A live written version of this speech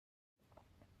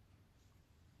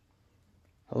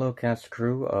Hello, cast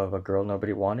crew of A Girl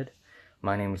Nobody Wanted.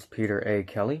 My name is Peter A.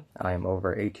 Kelly. I am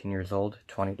over 18 years old,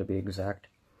 20 to be exact.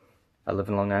 I live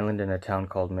in Long Island in a town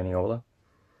called Mineola.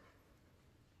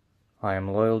 I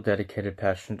am loyal, dedicated,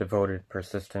 passionate, devoted,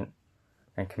 persistent,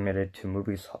 and committed to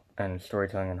movies and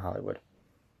storytelling in Hollywood.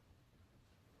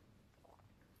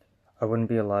 I wouldn't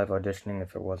be alive auditioning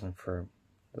if it wasn't for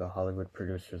the Hollywood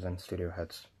producers and studio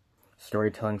heads.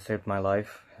 Storytelling saved my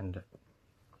life, and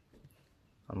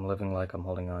I'm living like I'm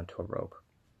holding on to a rope.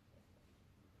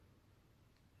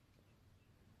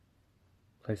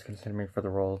 Please consider me for the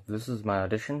role. This is my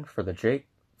audition for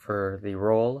the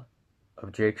role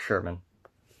of Jake Sherman.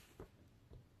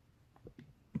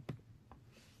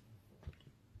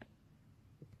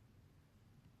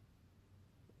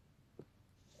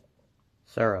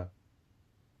 Sarah,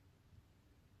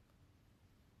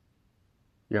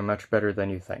 you're much better than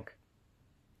you think.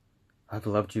 I've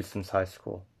loved you since high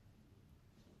school.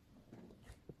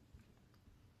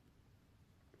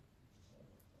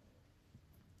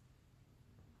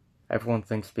 Everyone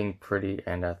thinks being pretty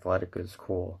and athletic is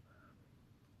cool,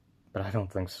 but I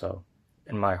don't think so.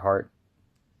 In my heart,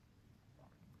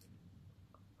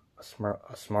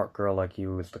 a smart girl like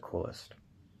you is the coolest.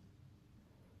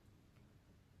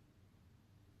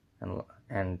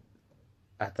 And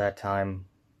at that time,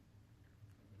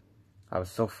 I was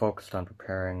so focused on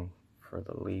preparing for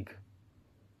the league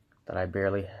that I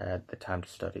barely had the time to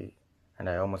study, and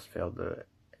I almost failed the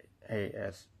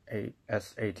SATs.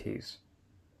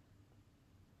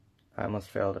 I almost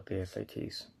failed at the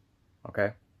SATs,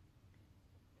 okay?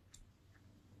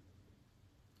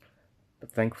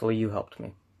 But thankfully you helped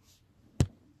me.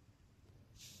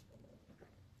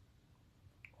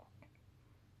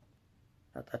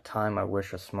 At that time, I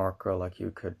wish a smart girl like you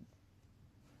could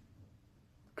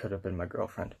have been my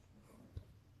girlfriend.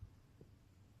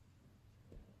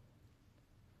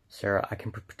 Sarah, I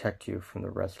can protect you from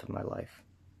the rest of my life.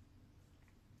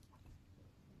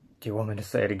 Do you want me to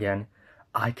say it again?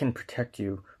 I can protect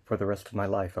you for the rest of my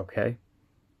life, okay?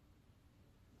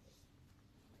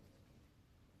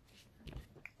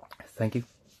 Thank you.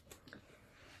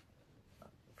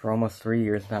 For almost 3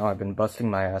 years now, I've been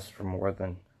busting my ass for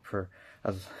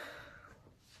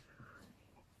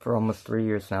almost 3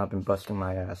 years now, I've been busting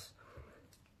my ass,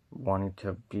 wanting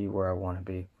to be where I want to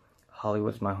be.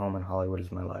 Hollywood's my home, and Hollywood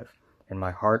is my life. In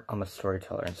my heart, I'm a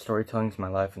storyteller, and storytelling is my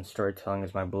life, and storytelling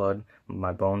is my blood,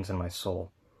 my bones, and my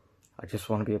soul. I just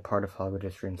want to be a part of Hollywood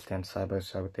history and stand side by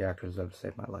side with the actors that have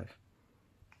saved my life.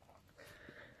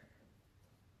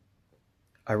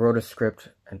 I wrote a script,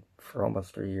 and for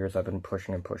almost 3 years, I've been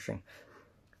pushing and pushing.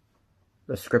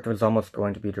 The script was almost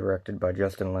going to be directed by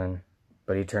Justin Lin,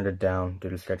 but he turned it down due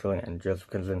to scheduling, and Joseph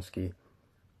Kosinski,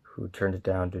 who turned it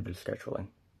down due to scheduling.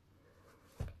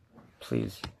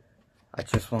 Please, I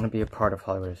just want to be a part of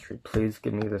Hollywood history. Please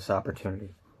give me this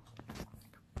opportunity.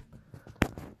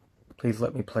 Please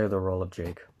let me play the role of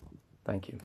Jake. Thank you.